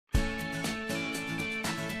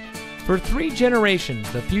For 3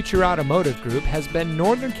 generations, the Future Automotive Group has been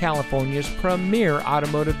Northern California's premier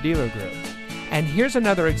automotive dealer group. And here's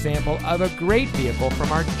another example of a great vehicle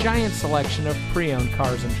from our giant selection of pre-owned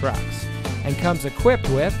cars and trucks. And comes equipped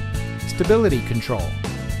with stability control,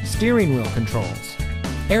 steering wheel controls,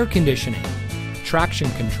 air conditioning, traction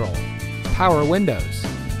control, power windows,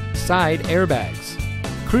 side airbags,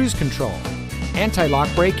 cruise control, anti-lock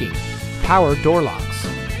braking, power door locks,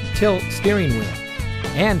 tilt steering wheel,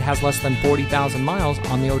 and has less than 40,000 miles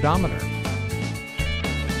on the odometer.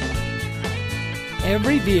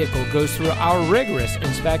 Every vehicle goes through our rigorous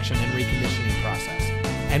inspection and reconditioning process.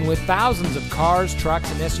 And with thousands of cars,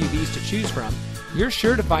 trucks, and SUVs to choose from, you're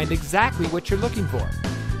sure to find exactly what you're looking for.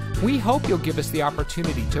 We hope you'll give us the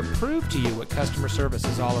opportunity to prove to you what customer service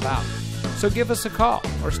is all about. So give us a call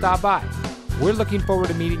or stop by. We're looking forward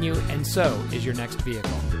to meeting you, and so is your next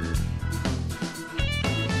vehicle.